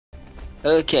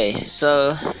Okay,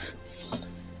 so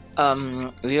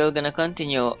we are gonna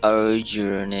continue our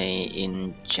journey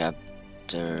in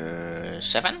chapter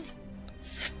 7.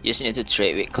 Just need to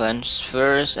trade with clans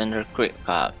first and recruit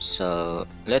caps. So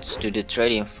let's do the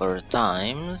trading 4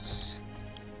 times.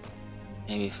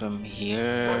 Maybe from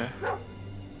here.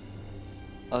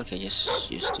 Okay,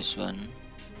 just use this one.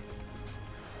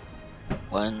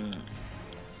 1,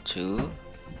 2,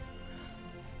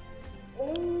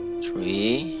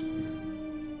 3,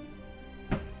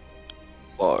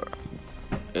 4.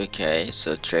 Okay,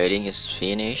 so trading is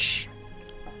finished.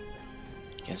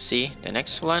 You can see the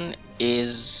next one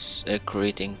is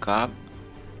recruiting cup.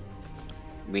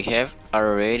 We have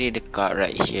already the card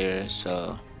right here,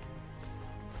 so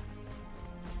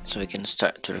we can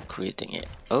start to recruiting it.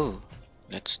 Oh,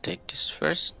 let's take this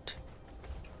first.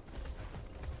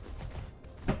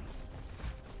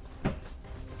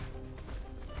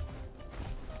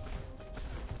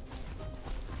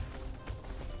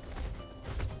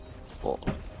 Cool.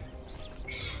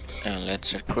 And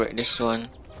let's recruit this one.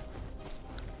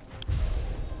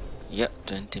 Yep,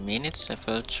 20 minutes,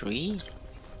 level 3.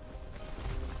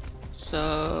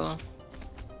 So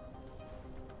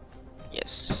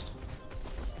yes,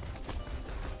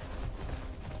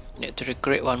 need to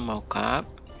recruit one more card.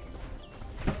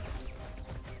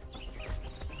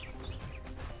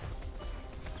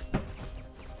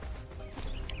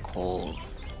 Cool.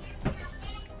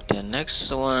 The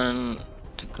next one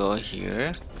to go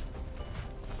here.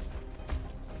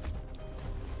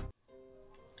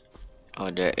 Oh,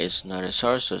 there is no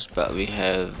resources, but we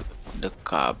have the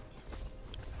cup.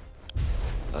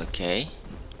 Okay.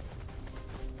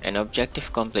 An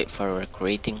objective complete for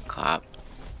recruiting cup.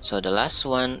 So the last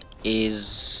one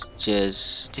is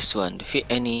just this one, defeat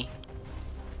any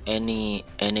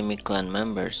enemy clan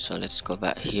members. So let's go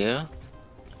back here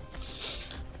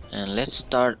and let's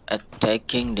start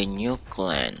attacking the new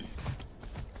clan.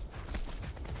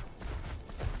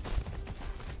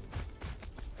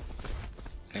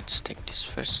 Let's take this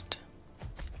first.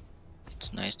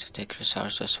 It's nice to take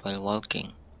resources while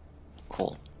walking.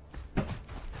 Cool.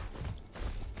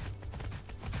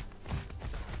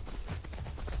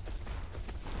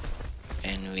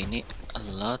 And we need a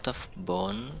lot of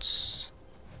bones.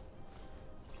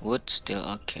 Wood still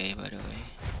okay, by the way.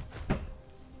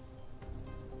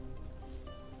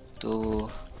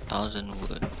 2000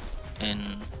 wood,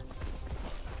 and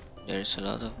there's a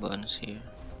lot of bones here.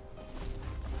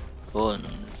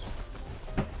 Bones.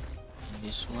 And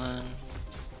this one.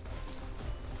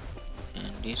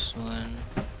 And this one.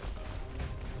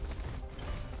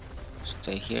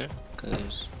 Stay here,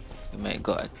 cause we might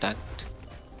get attacked.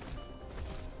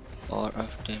 4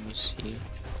 of them is here.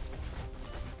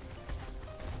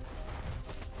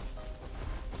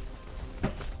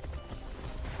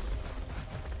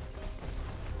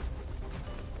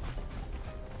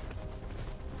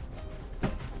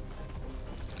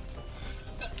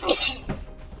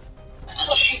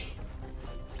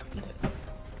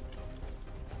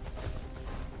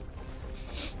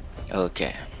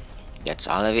 Okay, that's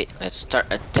all of it. Let's start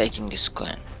attacking this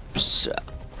clan. So,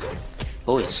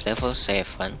 oh, it's level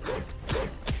 7.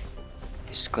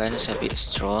 This clan is a bit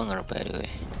stronger, by the way.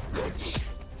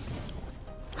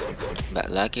 But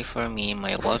lucky for me,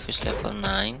 my wolf is level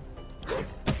 9.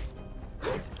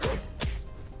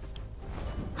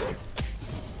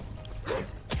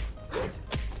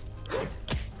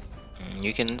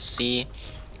 You can see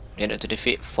you need to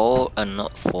defeat 4 and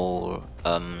not 4,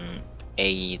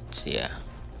 8, yeah.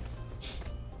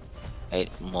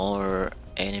 8 more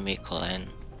enemy clan.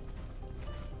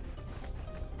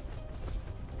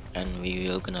 And we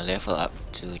will gonna level up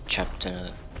to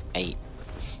chapter 8.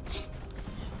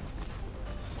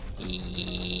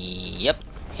 Yep,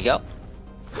 here you go.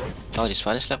 Oh, this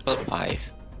one is level 5.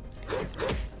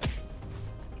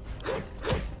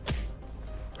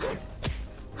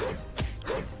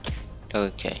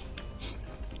 Okay,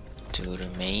 2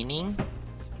 remaining.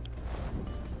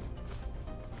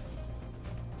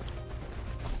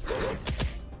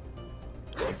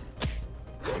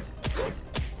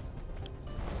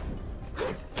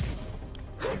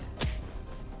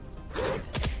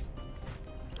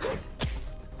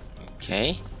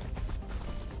 Okay,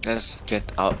 let's get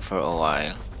out for a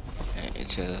while. I need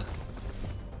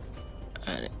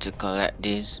to collect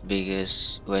this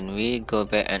because when we go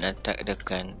back and attack the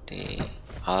clan, the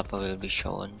alpha will be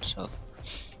shown. So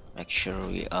make sure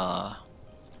we are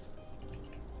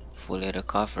fully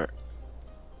recovered.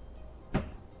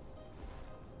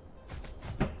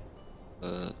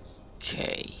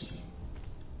 Okay.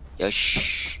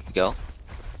 Yosh, go.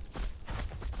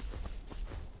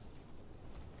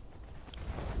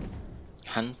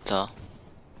 Hunter.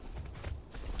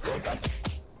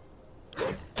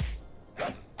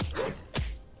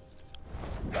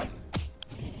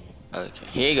 Okay,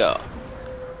 here you go.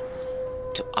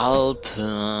 To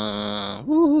Alpen.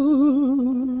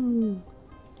 Woo!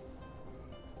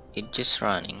 It's just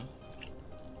running.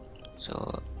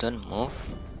 So don't move.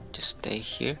 Just stay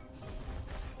here.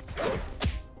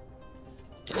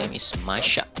 The name is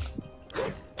Masha.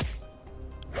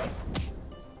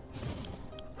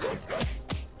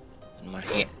 One more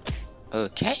here.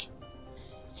 Okay.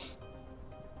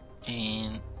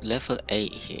 And level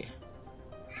 8 here.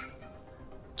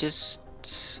 Just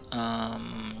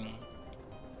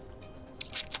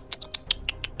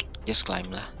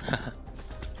climb lah.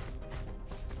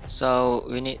 So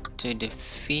we need to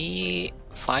defeat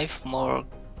 5 more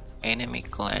enemy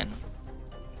clan.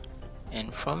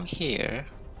 And from here,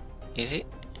 is it?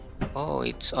 Oh,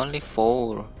 it's only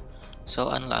 4. So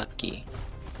unlucky.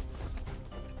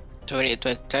 So we need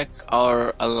to attack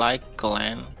our allied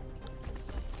clan.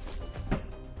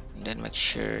 And then make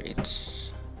sure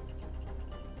it's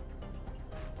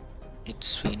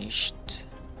finished.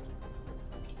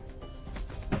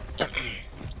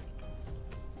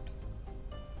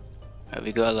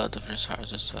 We got a lot of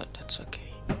resources, so that's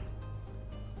okay.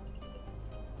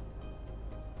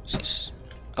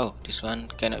 This one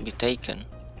cannot be taken.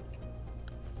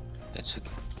 That's okay.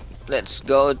 Let's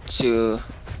go to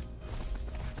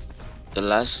the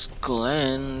last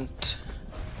clan.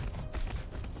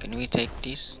 Can we take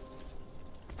this?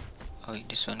 Oh,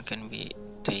 this one can be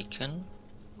taken.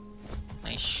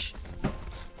 Nice.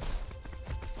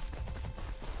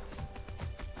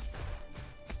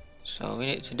 So we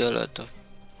need to do a lot of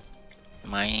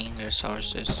mining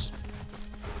resources.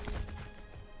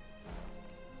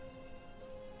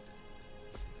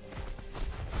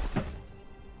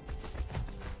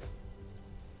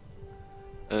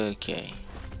 Okay.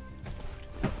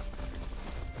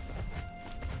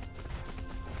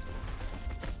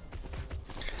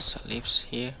 There's a lips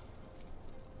here.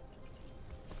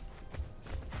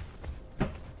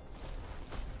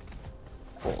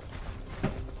 Cool.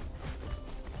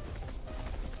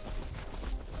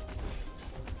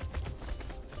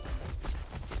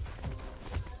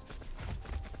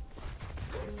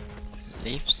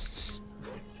 Lips.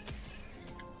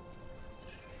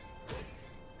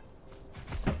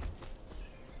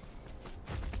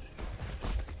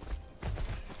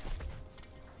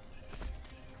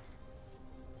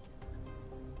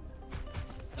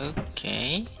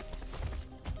 Okay.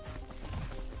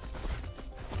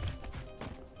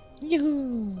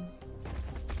 Yoo.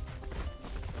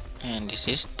 And this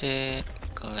is the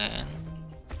clan.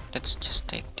 Let's just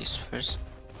take this first.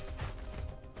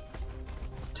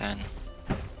 10.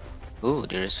 Ooh,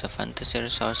 there is a fantasy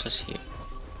resources here.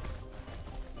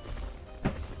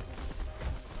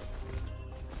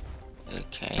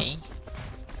 Okay.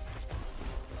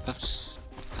 Oops,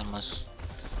 almost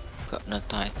got no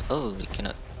tight. Oh, we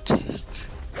cannot take.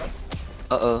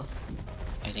 Uh-oh.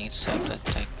 I think it's time to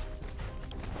attack.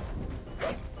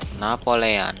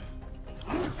 Napoleon.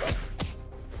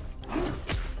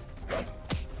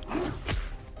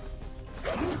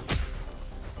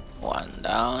 One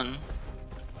down.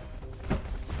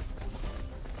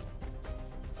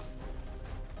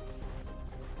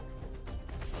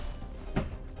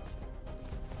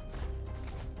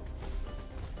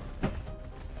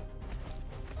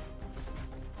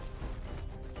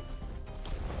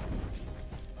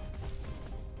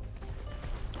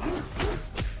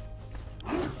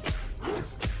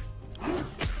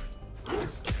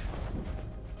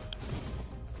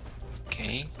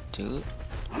 Okay, 2.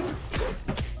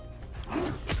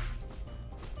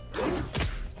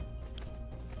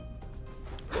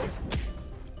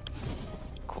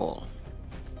 Cool.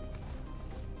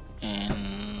 And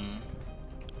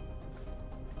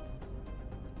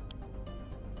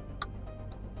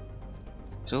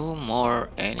 2 more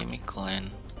enemy clan.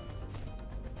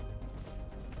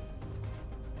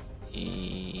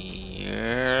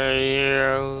 Here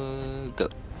you go.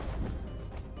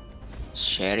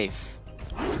 Sheriff.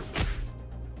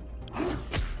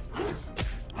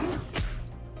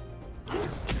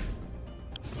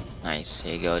 Nice,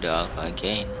 here you go, the alpha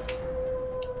again.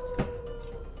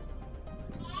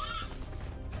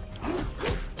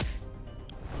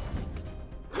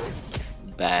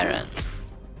 Baron.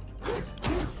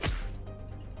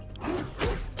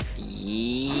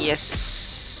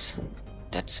 Yes,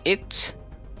 that's it.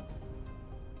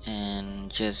 And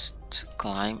just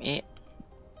climb it.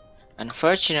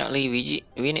 Unfortunately,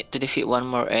 we need to defeat 1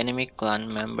 more enemy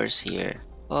clan members here.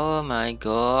 Oh my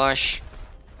gosh.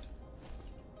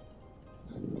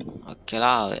 Okay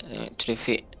lah, to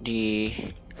defeat the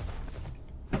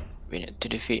We need to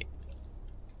defeat.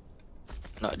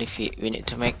 Not defeat. We need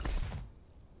to make.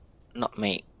 Not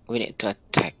make. We need to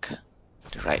attack.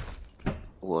 The right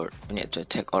word. We need to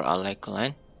attack our ally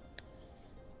clan.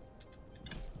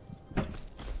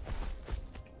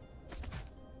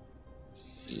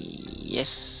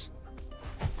 Yes.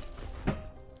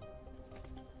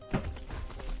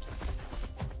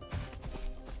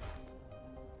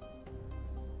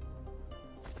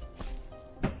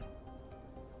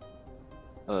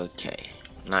 Okay,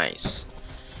 nice.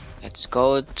 Let's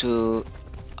go to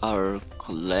our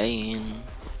clan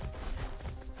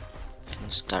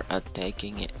and start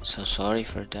attacking it. So sorry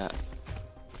for that.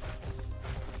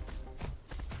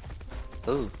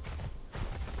 Oh,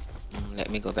 let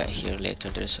me go back here later.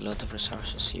 There's a lot of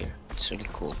resources here. It's really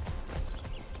cool.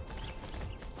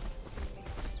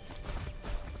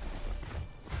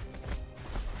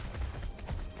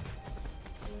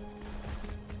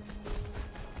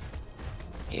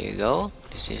 Here you go.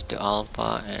 This is the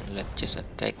alpha, and let's just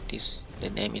attack this. The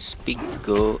name is Big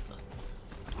Go,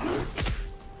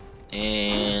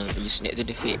 and you just need to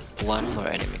defeat one more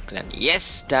enemy clan.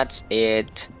 Yes, that's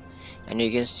it. And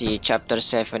you can see chapter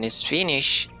 7 is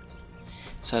finished.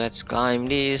 So let's climb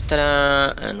this.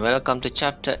 Ta-da! And welcome to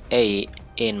chapter 8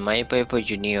 in my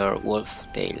PoipoJunior Wolf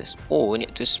Tales. Oh, we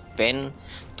need to spend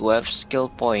 12 skill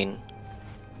point.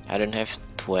 I don't have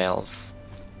 12.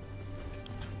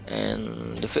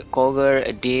 And defeat Cougar,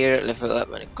 a deer, level up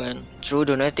my clan through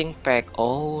donating pack.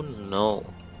 Oh no.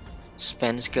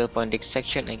 Spend skill point this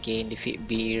section again, defeat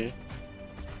bear.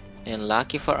 And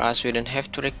lucky for us, we don't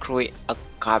have to recruit a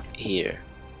cub here.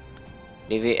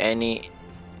 Defeat any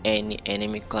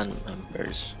enemy clan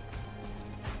members.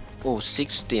 Oh,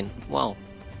 16. Wow.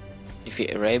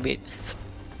 Defeat a rabbit.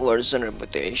 Worsen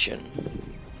reputation.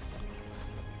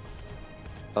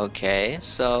 Okay,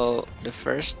 so the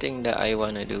first thing that I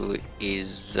wanna do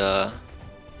is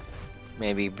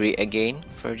maybe breed again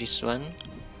for this one,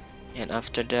 and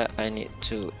after that I need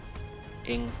to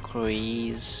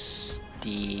increase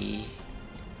this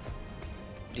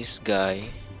guy.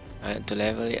 I need to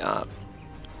level it up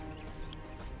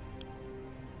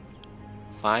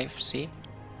 5. See?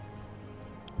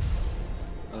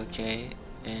 Okay,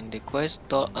 and the quest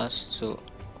told us to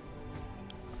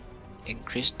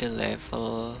increase the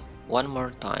level one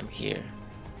more time here,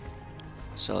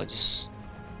 so just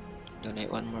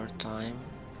donate one more time,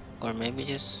 or maybe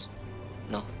just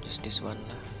no, just this one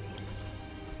lah.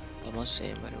 Almost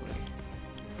same by the way.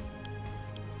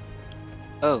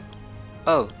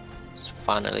 Oh,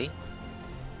 finally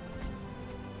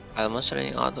almost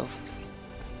running out of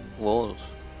wool.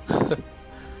 no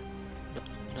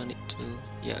need to do,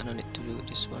 yeah, no need to do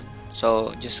this one,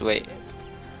 so just wait.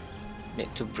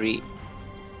 Need to breed,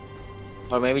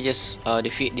 or maybe just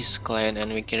defeat this clan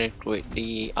and we can recruit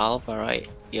the alpha, right?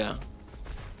 Yeah,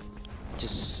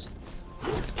 just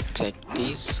take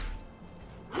this.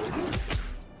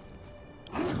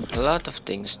 A lot of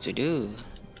things to do.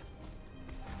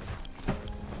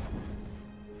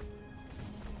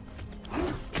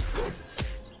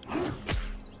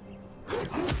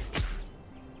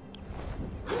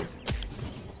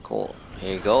 Cool.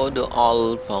 Here you go, the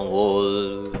alpha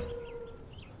wolf.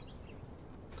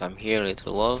 Come here,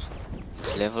 little wolf.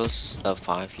 It's levels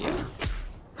 5 here.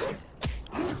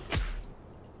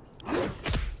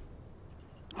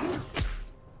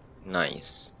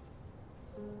 Nice.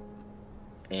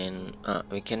 And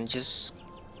we can just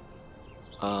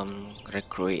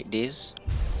recruit this,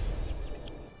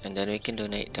 and then we can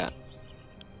donate that.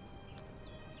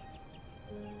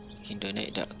 We can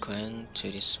donate that clan to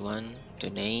this one.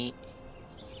 Donate.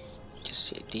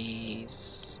 Just hit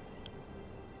this.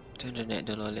 Don't donate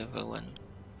the low level one.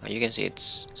 You can see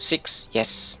it's 6.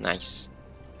 Yes, nice.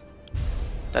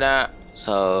 Ta-da!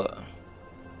 So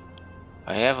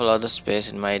I have a lot of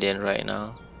space in my den right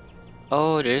now.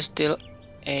 Oh, there's still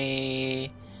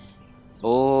a...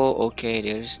 Oh, okay,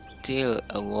 there's still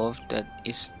a wolf that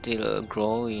is still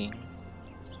growing.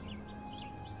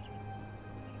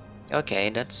 Okay,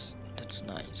 that's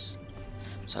nice.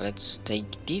 So let's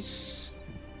take this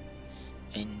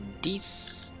and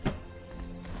this.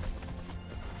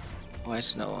 Why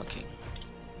it's not working?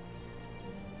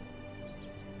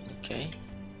 Okay,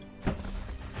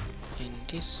 and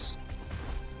this,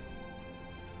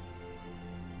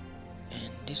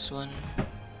 and this one,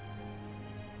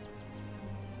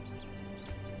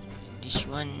 and this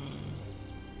one,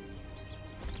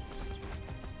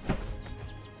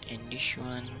 and this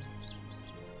one.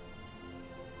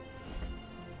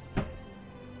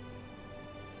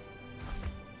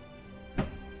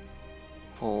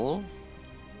 Cool.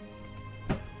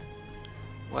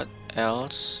 What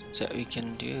else that we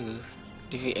can do?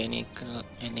 Defeat any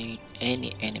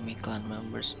enemy clan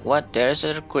members. What? There's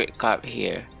a recruit card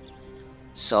here.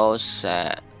 So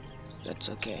sad. That's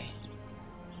okay.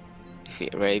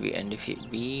 Defeat Raby and defeat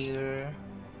Beer.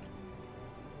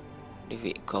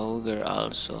 Defeat Cougar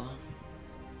also.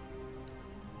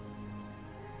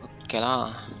 Okay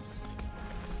lah.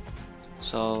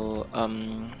 So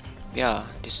yeah,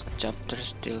 this chapter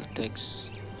still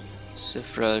takes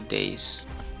several days.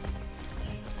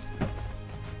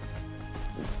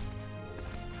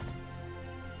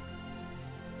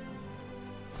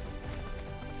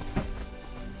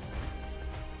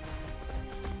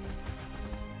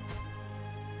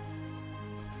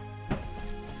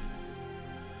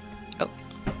 Oh,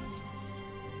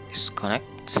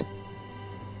 disconnect.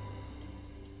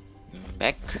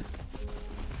 Back.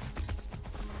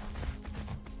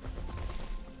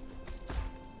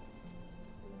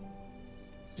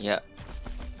 Yeah.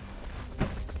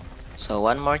 So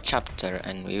one more chapter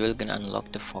and we will gonna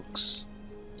unlock the fox,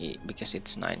 because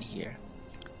it's 9 here.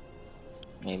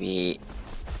 Maybe,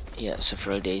 yeah,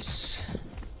 several days.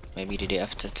 Maybe the day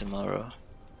after tomorrow.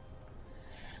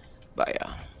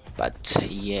 But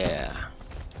yeah.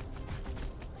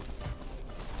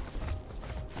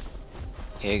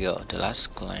 Here you go, the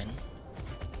last clan.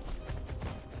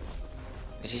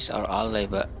 This is our ally,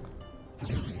 but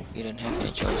we don't have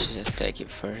any choices. Let's take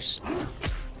it first.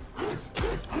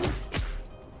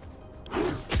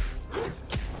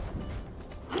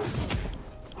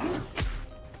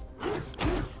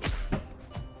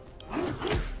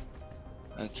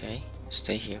 Okay,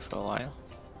 stay here for a while.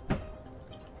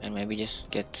 And maybe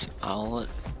just get out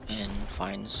and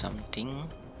find something,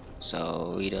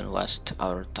 so we don't waste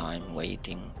our time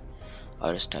waiting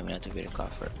our stamina to be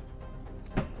recovered.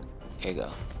 Here you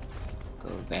go. Go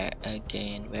back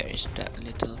again. Where is that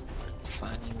little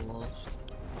funny wolf?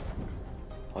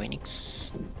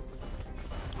 Phoenix.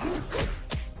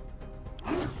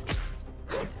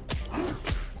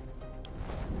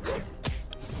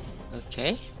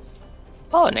 Okay.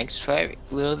 Oh, next fight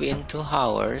will be in 2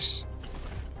 hours.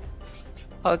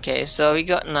 Okay, so we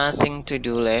got nothing to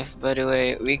do left. By the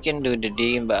way, we can do the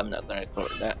digging, but I'm not gonna record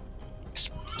that.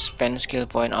 Spend skill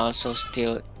point also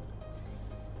still.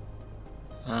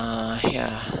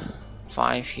 Yeah,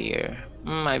 5 here.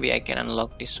 Maybe I can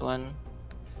unlock this one.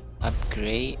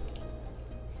 Upgrade.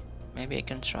 Maybe I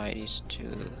can try this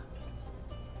too.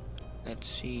 Let's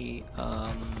see.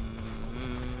 Well,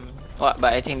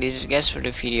 but I think this is guys for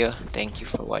the video. Thank you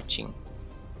for watching,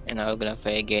 and I'm gonna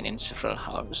play again in several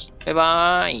hours. Bye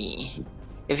bye.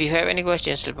 If you have any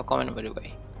questions, leave a comment by the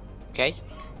way. Okay.